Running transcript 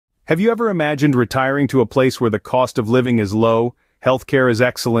Have you ever imagined retiring to a place where the cost of living is low, healthcare is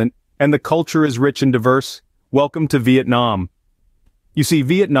excellent, and the culture is rich and diverse? Welcome to Vietnam. You see,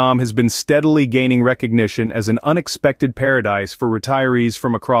 Vietnam has been steadily gaining recognition as an unexpected paradise for retirees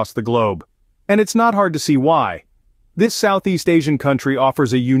from across the globe. And it's not hard to see why. This Southeast Asian country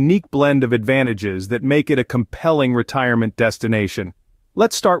offers a unique blend of advantages that make it a compelling retirement destination.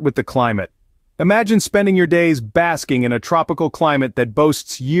 Let's start with the climate. Imagine spending your days basking in a tropical climate that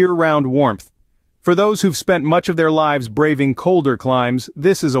boasts year-round warmth. For those who've spent much of their lives braving colder climes,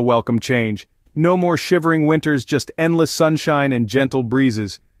 this is a welcome change. No more shivering winters, just endless sunshine and gentle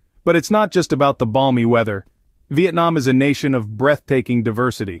breezes. But it's not just about the balmy weather. Vietnam is a nation of breathtaking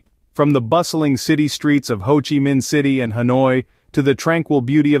diversity. From the bustling city streets of Ho Chi Minh City and Hanoi to the tranquil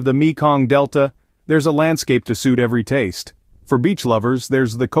beauty of the Mekong Delta, there's a landscape to suit every taste. For beach lovers,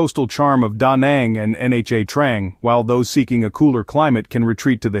 there's the coastal charm of Da Nang and Nha Trang, while those seeking a cooler climate can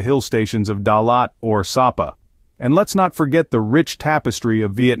retreat to the hill stations of Da Lat or Sapa. And let's not forget the rich tapestry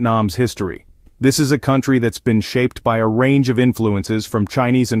of Vietnam's history. This is a country that's been shaped by a range of influences from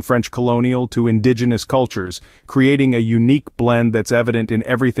Chinese and French colonial to indigenous cultures, creating a unique blend that's evident in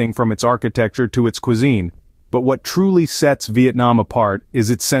everything from its architecture to its cuisine. But what truly sets Vietnam apart is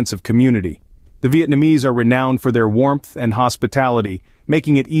its sense of community. The Vietnamese are renowned for their warmth and hospitality,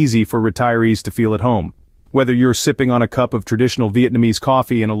 making it easy for retirees to feel at home. Whether you're sipping on a cup of traditional Vietnamese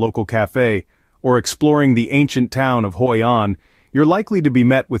coffee in a local cafe, or exploring the ancient town of Hoi An, you're likely to be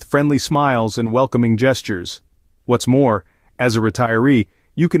met with friendly smiles and welcoming gestures. What's more, as a retiree,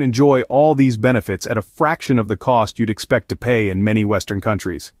 you can enjoy all these benefits at a fraction of the cost you'd expect to pay in many Western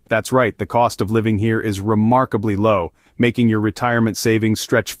countries. That's right, the cost of living here is remarkably low, making your retirement savings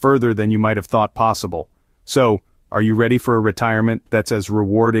stretch further than you might have thought possible. So, are you ready for a retirement that's as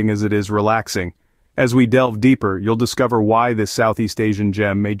rewarding as it is relaxing? As we delve deeper, you'll discover why this Southeast Asian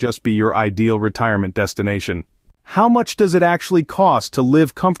gem may just be your ideal retirement destination. How much does it actually cost to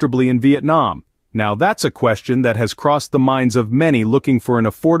live comfortably in Vietnam? Now that's a question that has crossed the minds of many looking for an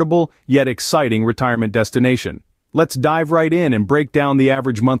affordable, yet exciting retirement destination. Let's dive right in and break down the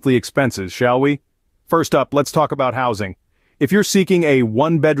average monthly expenses, shall we? First up, let's talk about housing. If you're seeking a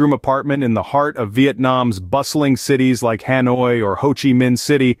one-bedroom apartment in the heart of Vietnam's bustling cities like Hanoi or Ho Chi Minh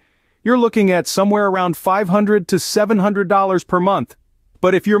City, you're looking at somewhere around $500 to $700 per month.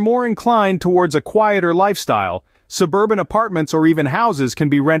 But if you're more inclined towards a quieter lifestyle, suburban apartments or even houses can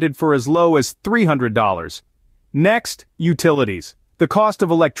be rented for as low as $300. Next, utilities. The cost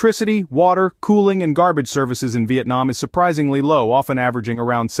of electricity, water, cooling, and garbage services in Vietnam is surprisingly low, often averaging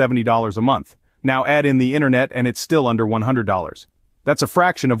around $70 a month. Now add in the internet and it's still under $100. That's a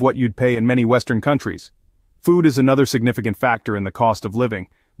fraction of what you'd pay in many Western countries. Food is another significant factor in the cost of living,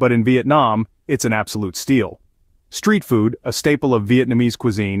 but in Vietnam, it's an absolute steal. Street food, a staple of Vietnamese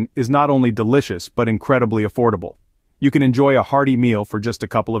cuisine, is not only delicious but incredibly affordable. You can enjoy a hearty meal for just a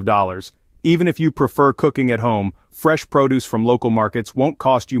couple of dollars. Even if you prefer cooking at home, fresh produce from local markets won't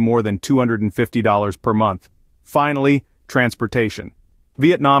cost you more than $250 per month. Finally, transportation.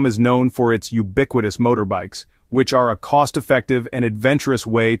 Vietnam is known for its ubiquitous motorbikes, which are a cost-effective and adventurous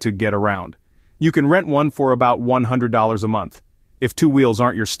way to get around. You can rent one for about $100 a month. If two wheels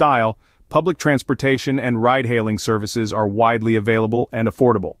aren't your style, public transportation and ride-hailing services are widely available and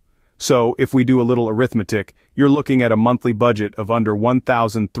affordable. So, if we do a little arithmetic, you're looking at a monthly budget of under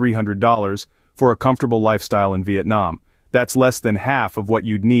 $1,300 for a comfortable lifestyle in Vietnam. That's less than half of what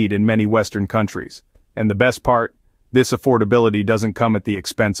you'd need in many Western countries. And the best part? This affordability doesn't come at the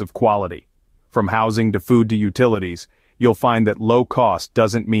expense of quality. From housing to food to utilities, you'll find that low cost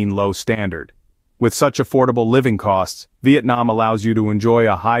doesn't mean low standard. With such affordable living costs, Vietnam allows you to enjoy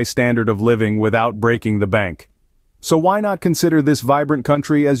a high standard of living without breaking the bank. So why not consider this vibrant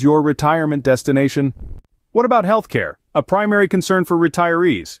country as your retirement destination? What about healthcare, a primary concern for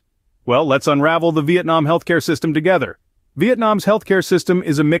retirees? Well, let's unravel the Vietnam healthcare system together. Vietnam's healthcare system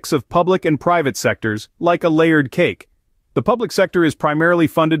is a mix of public and private sectors, like a layered cake. The public sector is primarily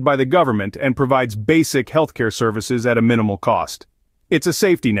funded by the government and provides basic healthcare services at a minimal cost. It's a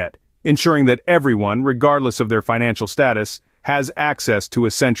safety net, ensuring that everyone, regardless of their financial status, has access to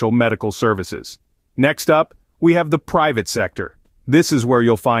essential medical services. Next up, we have the private sector. This is where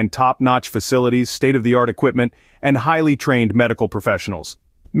you'll find top-notch facilities, state-of-the-art equipment, and highly trained medical professionals.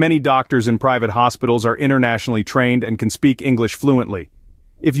 Many doctors in private hospitals are internationally trained and can speak English fluently.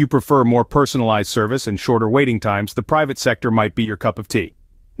 If you prefer more personalized service and shorter waiting times, the private sector might be your cup of tea.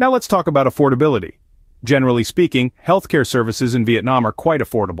 Now let's talk about affordability. Generally speaking, healthcare services in Vietnam are quite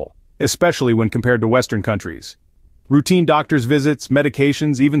affordable, especially when compared to Western countries. Routine doctor's visits,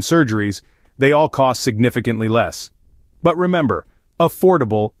 medications, even surgeries, they all cost significantly less. But remember,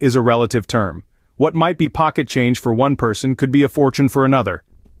 Affordable is a relative term. What might be pocket change for one person could be a fortune for another.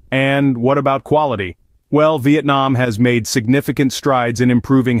 And what about quality? Well, Vietnam has made significant strides in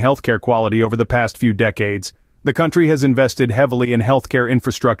improving healthcare quality over the past few decades. The country has invested heavily in healthcare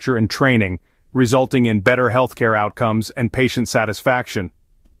infrastructure and training, resulting in better healthcare outcomes and patient satisfaction.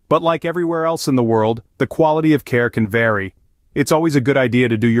 But like everywhere else in the world, the quality of care can vary. It's always a good idea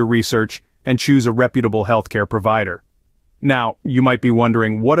to do your research and choose a reputable healthcare provider. Now, you might be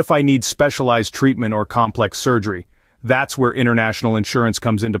wondering, what if I need specialized treatment or complex surgery? That's where international insurance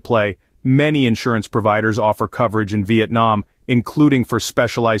comes into play. Many insurance providers offer coverage in Vietnam, including for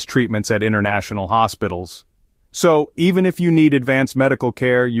specialized treatments at international hospitals. So, even if you need advanced medical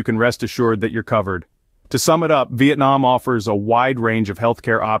care, you can rest assured that you're covered. To sum it up, Vietnam offers a wide range of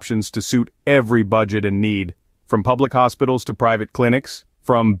healthcare options to suit every budget and need. From public hospitals to private clinics,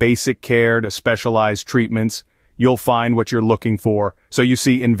 from basic care to specialized treatments, you'll find what you're looking for. So you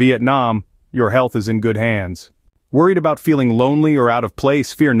see, in Vietnam, your health is in good hands. Worried about feeling lonely or out of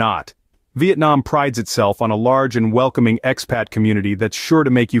place? Fear not. Vietnam prides itself on a large and welcoming expat community that's sure to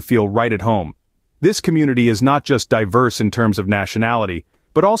make you feel right at home. This community is not just diverse in terms of nationality,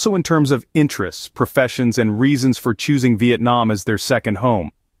 but also in terms of interests, professions, and reasons for choosing Vietnam as their second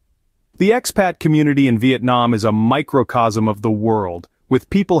home. The expat community in Vietnam is a microcosm of the world, with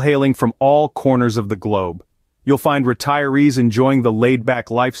people hailing from all corners of the globe. You'll find retirees enjoying the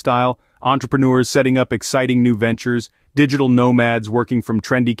laid-back lifestyle, entrepreneurs setting up exciting new ventures, digital nomads working from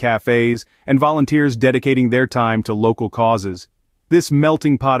trendy cafes, and volunteers dedicating their time to local causes. This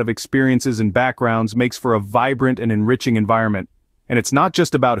melting pot of experiences and backgrounds makes for a vibrant and enriching environment. And it's not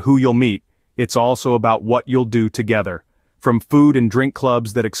just about who you'll meet, it's also about what you'll do together. From food and drink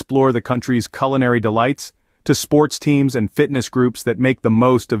clubs that explore the country's culinary delights, to sports teams and fitness groups that make the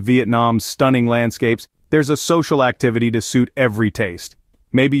most of Vietnam's stunning landscapes, there's a social activity to suit every taste.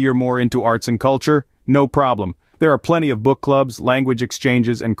 Maybe you're more into arts and culture? No problem. There are plenty of book clubs, language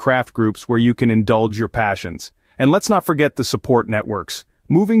exchanges, and craft groups where you can indulge your passions. And let's not forget the support networks.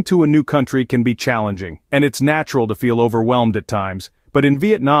 Moving to a new country can be challenging, and it's natural to feel overwhelmed at times. But in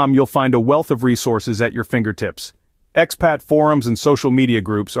Vietnam, you'll find a wealth of resources at your fingertips. Expat forums and social media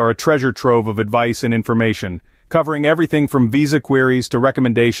groups are a treasure trove of advice and information, covering everything from visa queries to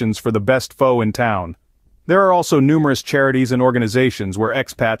recommendations for the best pho in town. There are also numerous charities and organizations where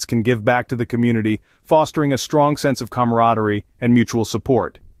expats can give back to the community, fostering a strong sense of camaraderie and mutual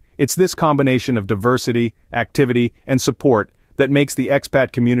support. It's this combination of diversity, activity, and support that makes the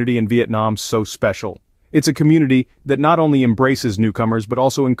expat community in Vietnam so special. It's a community that not only embraces newcomers but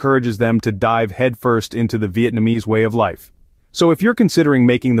also encourages them to dive headfirst into the Vietnamese way of life. So if you're considering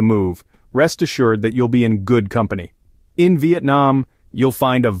making the move, rest assured that you'll be in good company. In Vietnam, you'll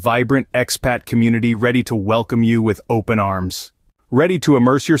find a vibrant expat community ready to welcome you with open arms. Ready to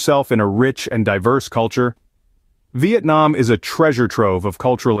immerse yourself in a rich and diverse culture? Vietnam is a treasure trove of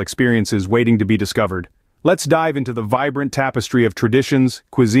cultural experiences waiting to be discovered. Let's dive into the vibrant tapestry of traditions,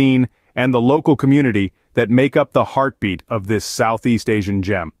 cuisine, and the local community that make up the heartbeat of this Southeast Asian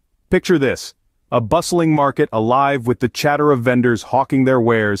gem. Picture this: a bustling market alive with the chatter of vendors hawking their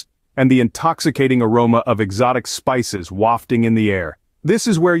wares and the intoxicating aroma of exotic spices wafting in the air. This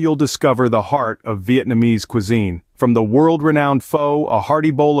is where you'll discover the heart of Vietnamese cuisine. From the world-renowned pho, a hearty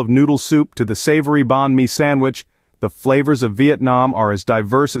bowl of noodle soup, to the savory banh mi sandwich, the flavors of Vietnam are as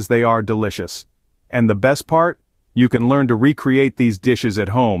diverse as they are delicious. And the best part? You can learn to recreate these dishes at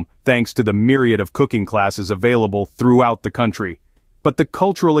home, thanks to the myriad of cooking classes available throughout the country. But the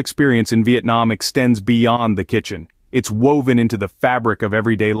cultural experience in Vietnam extends beyond the kitchen. It's woven into the fabric of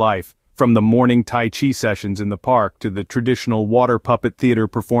everyday life, from the morning Tai Chi sessions in the park to the traditional water puppet theater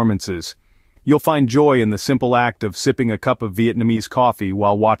performances. You'll find joy in the simple act of sipping a cup of Vietnamese coffee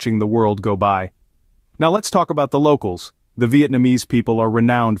while watching the world go by. Now let's talk about the locals. The Vietnamese people are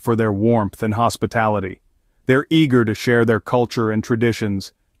renowned for their warmth and hospitality. They're eager to share their culture and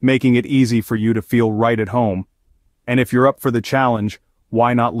traditions, making it easy for you to feel right at home. And if you're up for the challenge,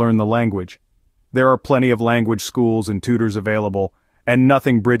 why not learn the language? There are plenty of language schools and tutors available, and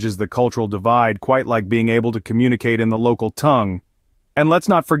nothing bridges the cultural divide quite like being able to communicate in the local tongue. And let's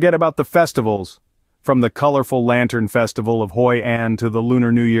not forget about the festivals. From the colorful Lantern Festival of Hoi An to the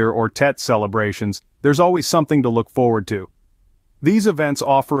Lunar New Year or Tet celebrations, there's always something to look forward to. These events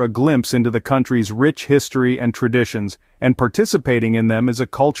offer a glimpse into the country's rich history and traditions, and participating in them is a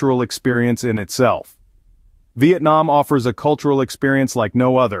cultural experience in itself. Vietnam offers a cultural experience like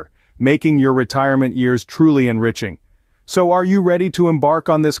no other, making your retirement years truly enriching. So are you ready to embark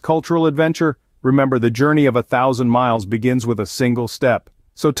on this cultural adventure? Remember, the journey of 1,000 miles begins with a single step.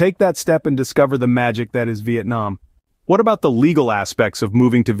 So take that step and discover the magic that is Vietnam. What about the legal aspects of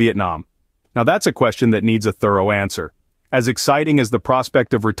moving to Vietnam? Now that's a question that needs a thorough answer. As exciting as the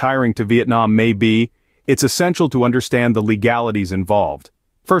prospect of retiring to Vietnam may be, it's essential to understand the legalities involved.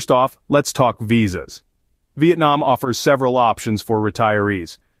 First off, let's talk visas. Vietnam offers several options for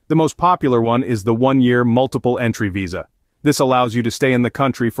retirees. The most popular one is the one-year multiple entry visa. This allows you to stay in the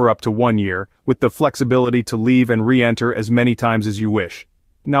country for up to 1 year, with the flexibility to leave and re-enter as many times as you wish.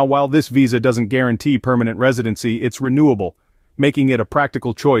 Now, while this visa doesn't guarantee permanent residency, it's renewable, making it a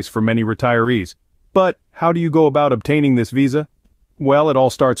practical choice for many retirees. But how do you go about obtaining this visa? Well, it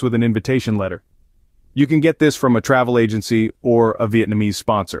all starts with an invitation letter. You can get this from a travel agency or a Vietnamese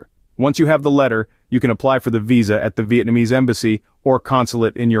sponsor. Once you have the letter, you can apply for the visa at the Vietnamese embassy or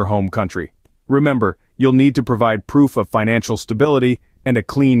consulate in your home country. Remember, you'll need to provide proof of financial stability and a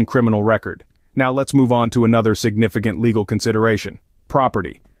clean criminal record. Now let's move on to another significant legal consideration: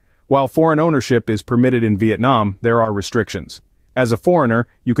 property. While foreign ownership is permitted in Vietnam, there are restrictions. As a foreigner,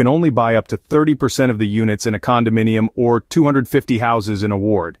 you can only buy up to 30% of the units in a condominium or 250 houses in a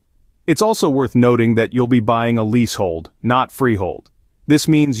ward. It's also worth noting that you'll be buying a leasehold, not freehold. This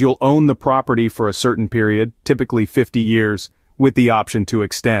means you'll own the property for a certain period, typically 50 years, with the option to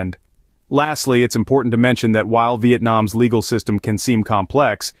extend. Lastly, it's important to mention that while Vietnam's legal system can seem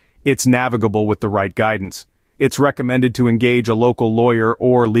complex, it's navigable with the right guidance. It's recommended to engage a local lawyer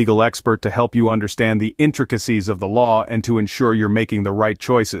or legal expert to help you understand the intricacies of the law and to ensure you're making the right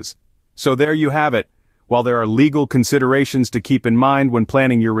choices. So there you have it. While there are legal considerations to keep in mind when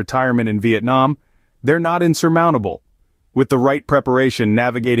planning your retirement in Vietnam, they're not insurmountable. With the right preparation,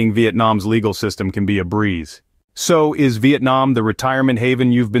 navigating Vietnam's legal system can be a breeze. So, is Vietnam the retirement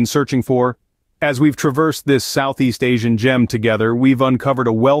haven you've been searching for? As we've traversed this Southeast Asian gem together, we've uncovered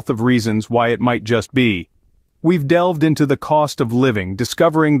a wealth of reasons why it might just be. We've delved into the cost of living,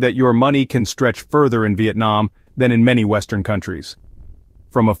 discovering that your money can stretch further in Vietnam than in many Western countries.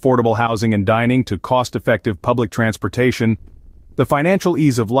 From affordable housing and dining to cost-effective public transportation, the financial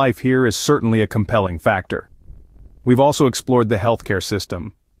ease of life here is certainly a compelling factor. We've also explored the healthcare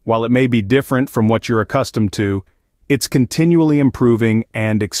system. While it may be different from what you're accustomed to, it's continually improving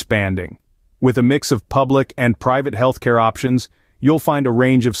and expanding. With a mix of public and private healthcare options, you'll find a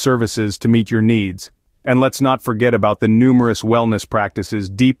range of services to meet your needs. And let's not forget about the numerous wellness practices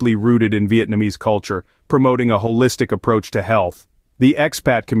deeply rooted in Vietnamese culture, promoting a holistic approach to health. The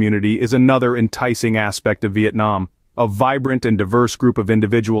expat community is another enticing aspect of Vietnam. A vibrant and diverse group of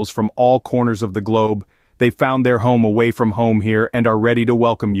individuals from all corners of the globe. They found their home away from home here and are ready to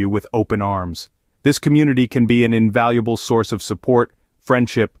welcome you with open arms. This community can be an invaluable source of support,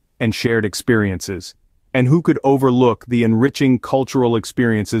 friendship, and shared experiences. And who could overlook the enriching cultural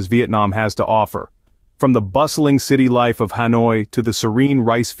experiences Vietnam has to offer? From the bustling city life of Hanoi to the serene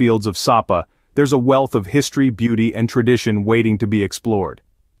rice fields of Sapa, there's a wealth of history, beauty, and tradition waiting to be explored.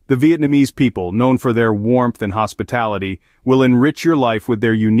 The Vietnamese people, known for their warmth and hospitality, will enrich your life with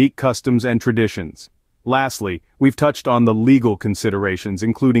their unique customs and traditions. Lastly, we've touched on the legal considerations,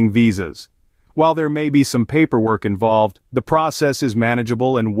 including visas. While there may be some paperwork involved, the process is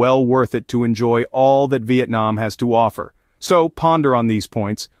manageable and well worth it to enjoy all that Vietnam has to offer. So ponder on these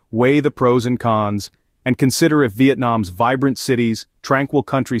points, weigh the pros and cons, and consider if Vietnam's vibrant cities, tranquil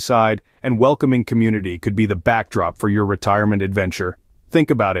countryside, and welcoming community could be the backdrop for your retirement adventure. Think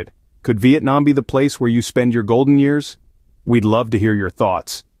about it. Could Vietnam be the place where you spend your golden years? We'd love to hear your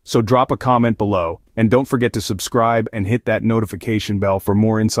thoughts. So drop a comment below, and don't forget to subscribe and hit that notification bell for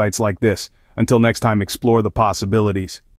more insights like this. Until next time, explore the possibilities.